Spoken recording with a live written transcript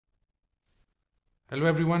Hello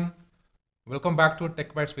everyone, welcome back to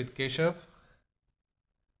Tech Bytes with Keshav.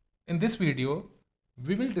 In this video,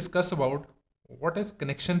 we will discuss about what is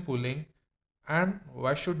connection pooling and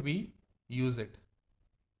why should we use it.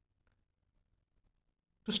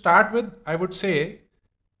 To start with, I would say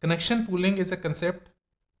connection pooling is a concept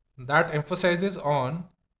that emphasizes on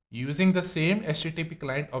using the same HTTP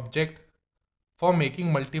client object for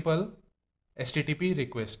making multiple HTTP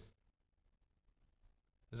requests,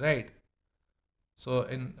 right? So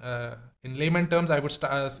in layman terms, I would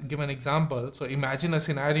give an example. So imagine a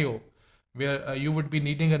scenario where you would be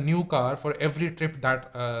needing a new car for every trip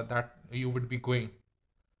that you would be going.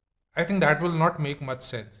 I think that will not make much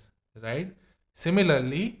sense, right?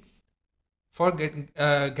 Similarly, for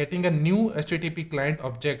getting a new HTTP client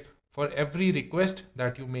object for every request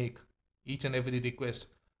that you make, each and every request,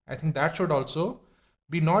 I think that should also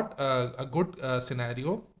be not a good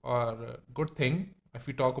scenario or a good thing if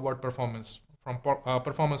we talk about performance from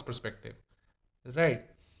performance perspective, right?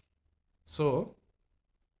 So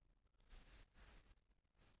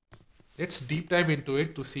let's deep dive into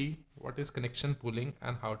it to see what is connection pooling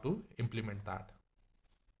and how to implement that.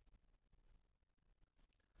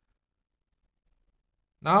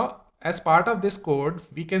 Now, as part of this code,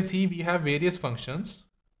 we can see we have various functions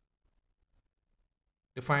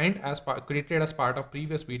defined as created as part of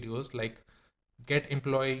previous videos, like get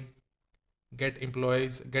employee, get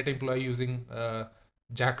employees, get employee using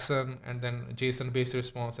Jackson, and then JSON based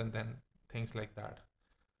response, and then things like that.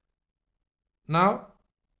 Now,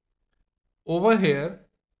 over here,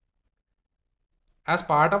 as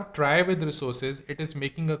part of try with resources, it is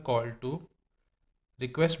making a call to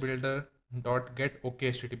request builder dot get OK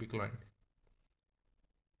HTTP client.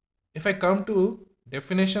 If I come to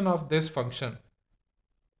definition of this function,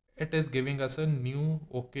 it is giving us a new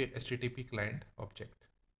OK HTTP client object.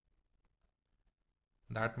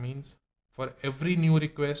 That means for every new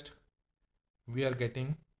request we are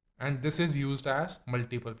getting, and this is used as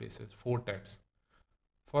multiple places, 4 times.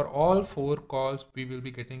 For all 4 calls, we will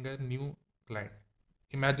be getting a new client.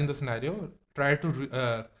 Imagine the scenario, try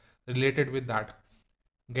to relate it with that.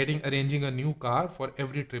 Arranging a new car for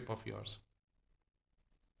every trip of yours.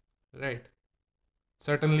 Right.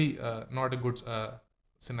 Certainly not a good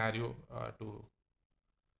scenario to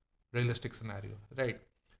realistic scenario. Right.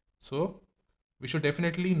 So we should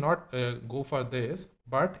definitely not go for this,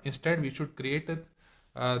 but instead we should create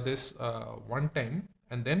this one time,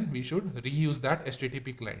 and then we should reuse that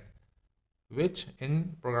HTTP client, which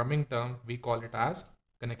in programming term we call it as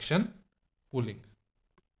connection pooling.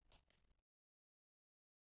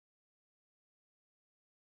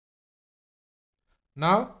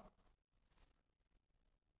 Now,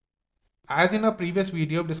 as in a previous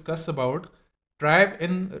video discussed about try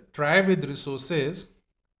with resources,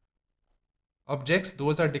 objects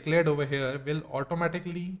those are declared over here will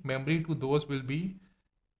automatically memory to those will be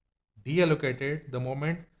deallocated the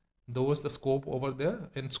moment those the scope over there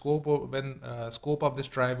in scope when scope of this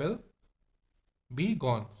try will be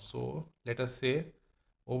gone. So let us say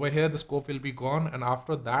over here the scope will be gone, and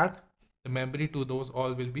after that the memory to those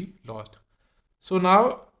all will be lost. So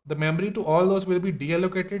now the memory to all those will be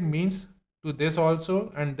deallocated means to this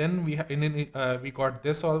also, and then we got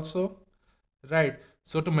this also, right?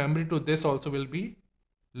 So to memory to this also will be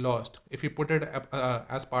lost if you put it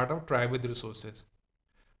as part of try with resources.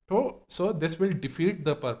 So this will defeat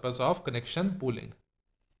the purpose of connection pooling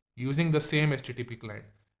using the same HTTP client.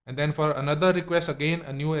 And then for another request, again,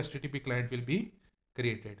 a new HTTP client will be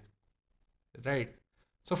created, right?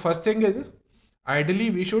 So first thing is, ideally,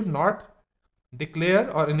 we should not declare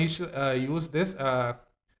or use this,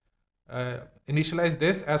 initialize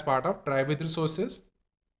this as part of try with resources,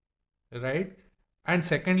 right? And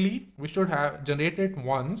secondly, we should have generated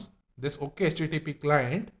once this OK HTTP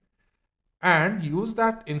client and use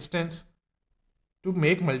that instance to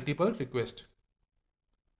make multiple requests.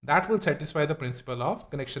 That will satisfy the principle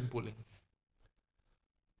of connection pooling.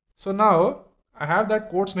 So now I have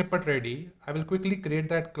that code snippet ready. I will quickly create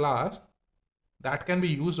that class that can be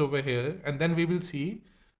used over here, and then we will see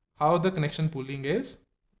how the connection pooling is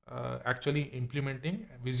actually implementing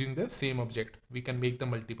using the same object. We can make the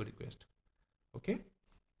multiple request. Okay,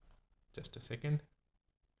 just a second.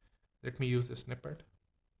 Let me use the snippet.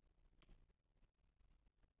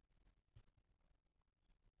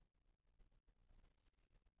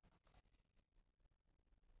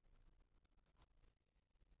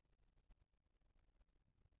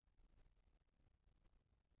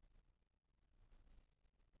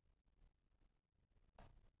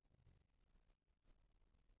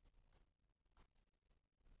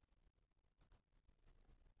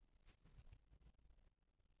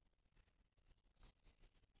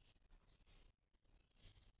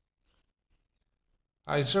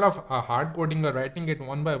 Instead of hard coding or writing it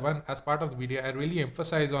one by one as part of the video, I really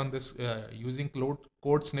emphasize on this using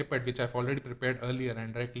code snippet, which I've already prepared earlier,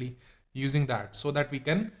 and directly using that, so that we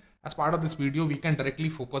can, as part of this video, we can directly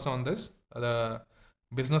focus on this, the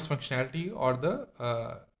business functionality or the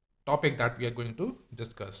topic that we are going to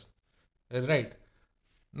discuss. Right.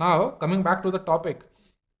 Now, coming back to the topic,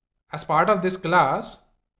 as part of this class,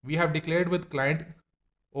 we have declared with client,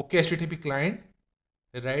 OK HTTP client,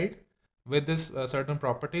 right? With this certain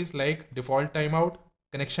properties like default timeout,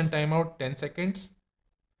 connection timeout 10 seconds,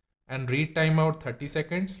 and read timeout 30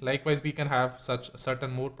 seconds. Likewise, we can have such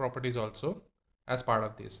certain more properties also as part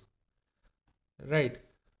of this, right?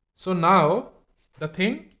 So now the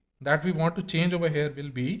thing that we want to change over here will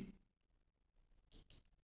be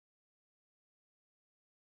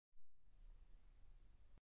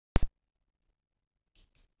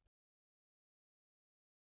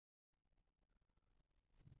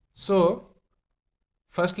so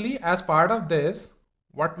firstly, as part of this,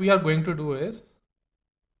 what we are going to do is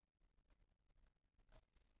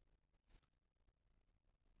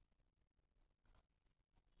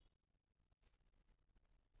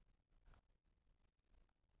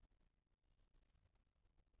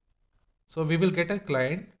so we will get a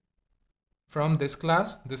client from this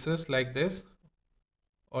class. This is like this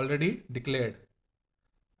already declared.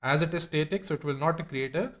 As it is static, so it will not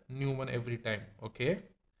create a new one every time. Okay.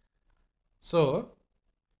 So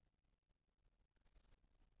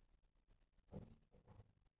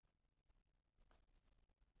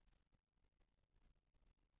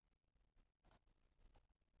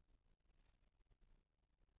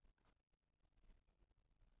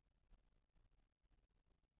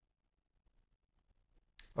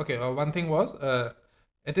okay, one thing was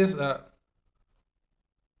it is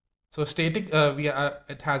so static.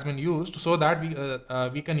 It has been used so that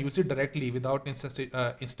we can use it directly without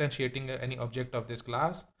instantiating any object of this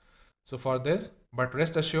class. So for this, but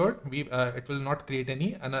rest assured, we it will not create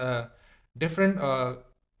any different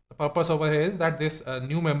purpose over here is that this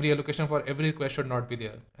new memory allocation for every request should not be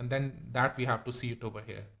there, and then that we have to see it over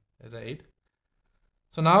here, right?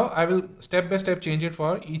 So now I will step by step change it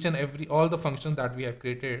for each and every all the functions that we have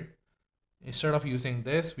created. Instead of using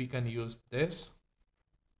this, we can use this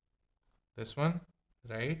one,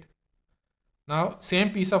 right? Now same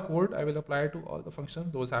piece of code I will apply to all the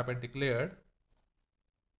functions. Those have been declared.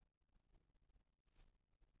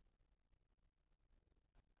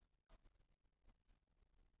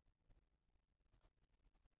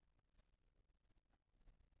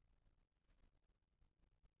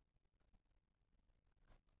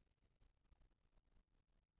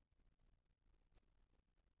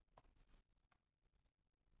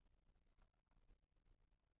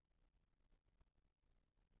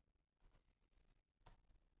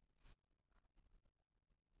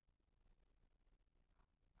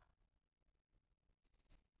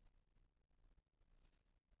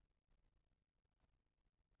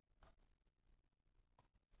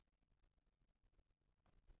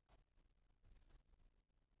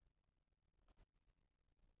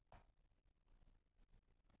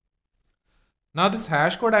 Now this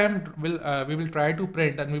hash code we will try to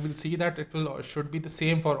print, and we will see that it will should be the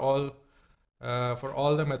same for all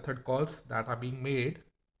the method calls that are being made,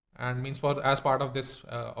 and means for as part of this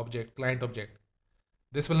object, client object.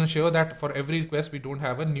 This will ensure that for every request we don't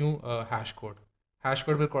have a new hash code. Hash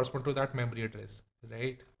code will correspond to that memory address,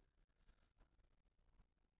 right?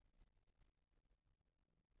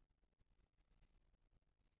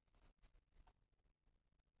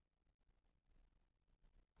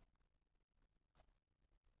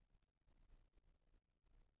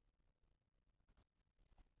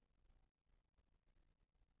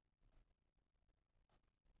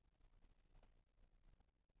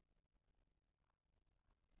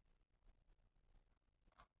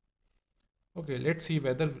 Okay, let's see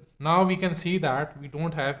whether now we can see that we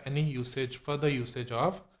don't have any further usage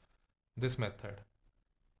of this method.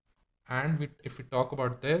 And if we talk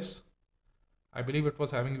about this, I believe it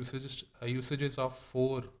was having usages of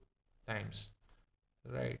 4 times,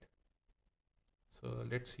 right? So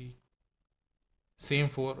let's see. Same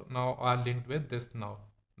 4 now are linked with this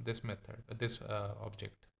method, this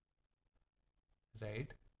object,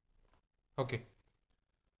 right? Okay.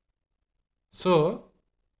 So,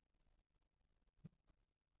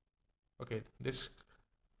 okay,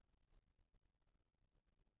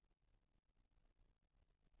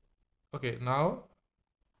 okay, now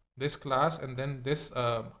this class and then this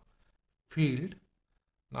field.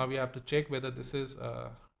 Now we have to check whether this is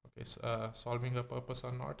solving a purpose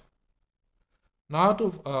or not. Now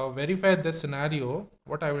to verify this scenario,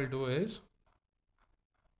 what I will do is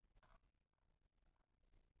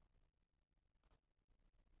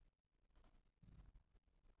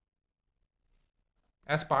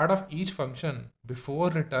As part of each function, before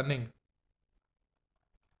returning,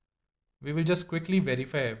 we will just quickly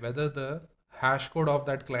verify whether the hash code of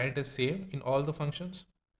that client is same in all the functions.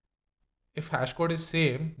 If hash code is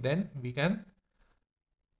same, then we can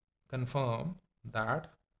confirm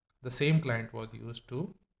that the same client was used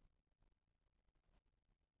to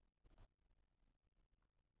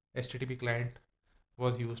HTTP client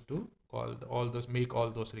was used to call all those, make all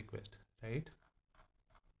those requests, right?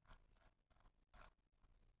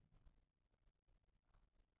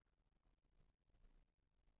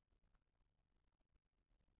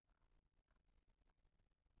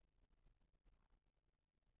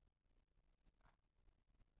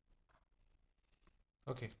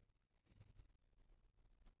 Okay.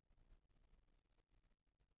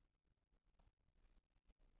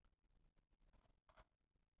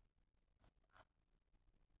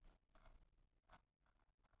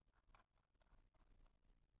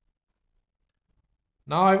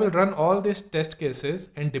 Now I will run all these test cases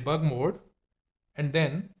in debug mode, and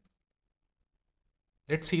then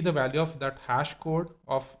let's see the value of that hash code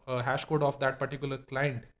of that particular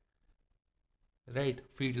client, right,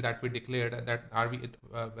 field that we declared, and that are we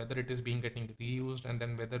whether it is being getting reused, and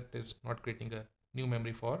then whether it is not creating a new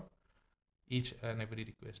memory for each and every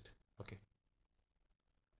request. Okay.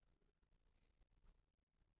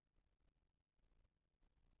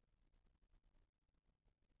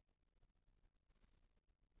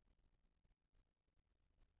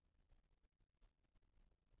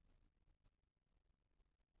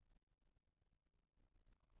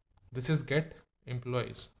 This is get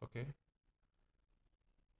employees. Okay.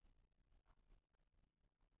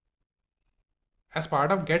 As part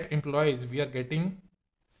of get employees, we are getting,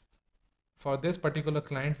 for this particular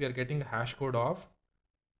client, we are getting a hash code of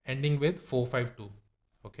ending with 452.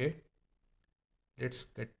 Okay. Let's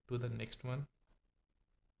get to the next one.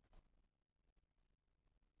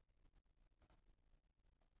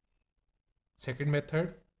 Second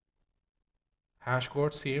method, hash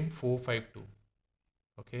code same 452.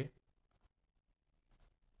 Okay.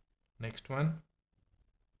 Next one,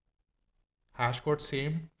 hash code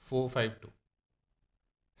same 452.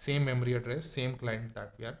 Same memory address, same client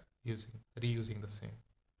that we are using, reusing the same.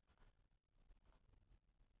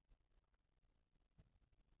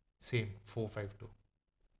 Same 452.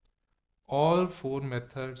 All four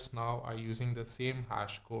methods now are using the same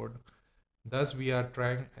hash code. Thus, we are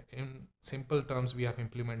trying, in simple terms, we have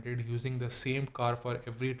implemented using the same car for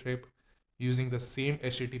every trip, using the same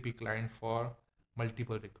HTTP client for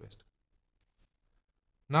multiple requests.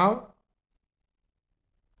 Now,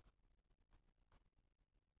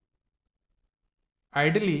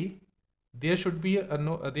 ideally, there should be a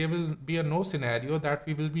no, there will be a no scenario that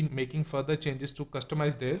we will be making further changes to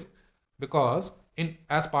customize this, because in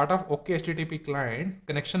as part of OK HTTP client,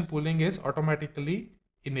 connection pooling is automatically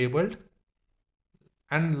enabled,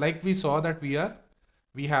 and like we saw that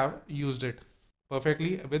we have used it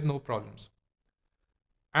perfectly with no problems,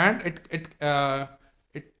 and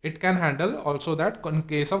it can handle also that in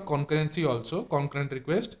case of concurrency, also concurrent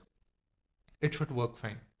request, it should work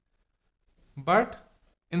fine. But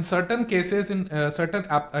in certain cases, in certain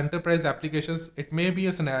enterprise applications, it may be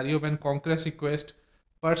a scenario when concurrent request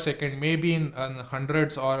per second may be in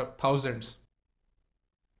hundreds or thousands,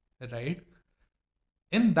 right?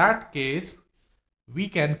 In that case, we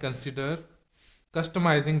can consider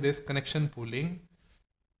customizing this connection pooling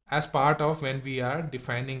as part of when we are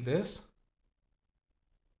defining this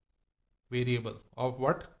variable of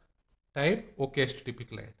what type, OK HTTP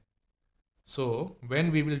client. So when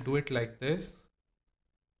we will do it like this,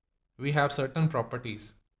 we have certain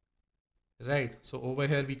properties, right? So over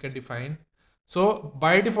here we can define. So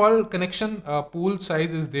by default, connection pool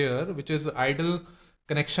size is there, which is idle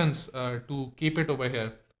connections to keep it over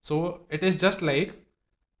here. So it is just like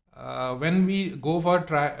when we go for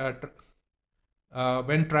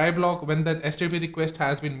when try block, when the HTTP request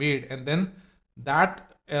has been made, and then that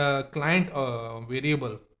client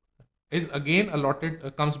variable is again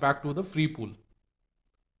allotted, comes back to the free pool,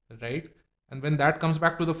 right? And when that comes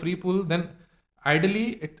back to the free pool, then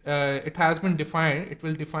ideally it has been defined, it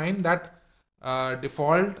will define that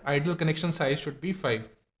default idle connection size should be 5,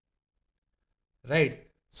 right?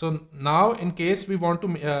 So now in case we want to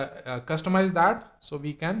customize that, so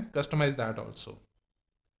we can customize that also.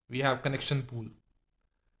 We have connection pool,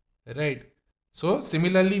 right? So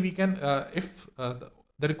similarly, we can if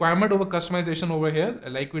the requirement over customization over here,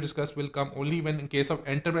 like we discussed, will come only when in case of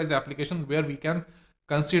enterprise application, where we can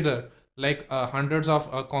consider like hundreds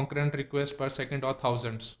of concurrent requests per second or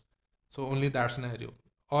thousands. So only that scenario,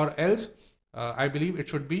 or else I believe it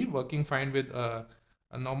should be working fine with a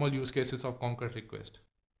normal use cases of concurrent request,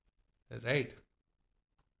 right?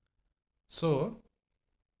 So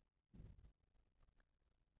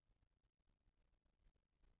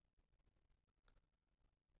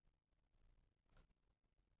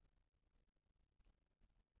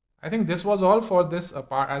I think this was all for this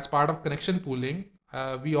as part of connection pooling.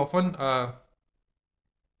 We often I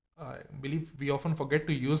believe we often forget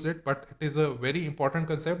to use it, but it is a very important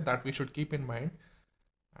concept that we should keep in mind.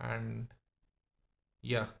 And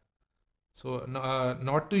yeah, so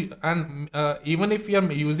not to, and even if we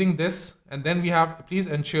are using this, and then we have, please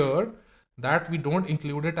ensure that we don't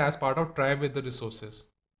include it as part of try with the resources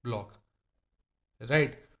block,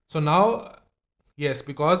 right? So now, yes,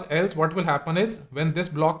 because else what will happen is when this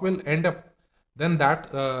block will end up, then that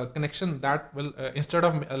connection that will instead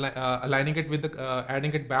of aligning it with the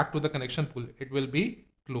adding it back to the connection pool, it will be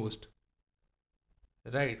closed,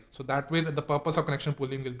 right? So that way the purpose of connection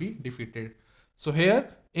pooling will be defeated. So here,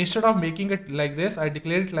 instead of making it like this, I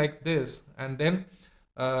declare it like this, and then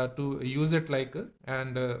to use it like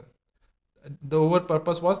and the over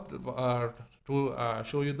purpose was to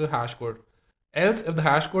show you the hash code. Else, if the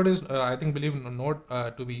hash code is I think believe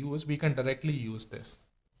not to be used, we can directly use this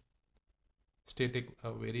static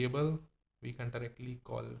variable. We can directly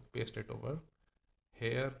call paste it over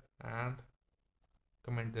here and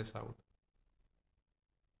comment this out,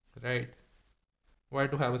 right? Why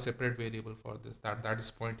to have a separate variable for this that is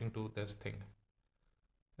pointing to this thing,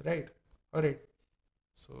 right? All right,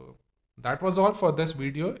 so that was all for this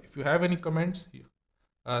video. If you have any comments,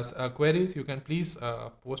 queries, you can please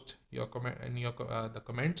post your comment in your the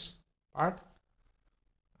comments part,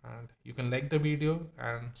 and you can like the video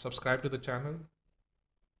and subscribe to the channel.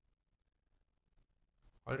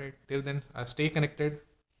 All right, till then, stay connected.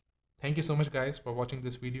 Thank you so much guys for watching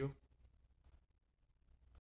this video.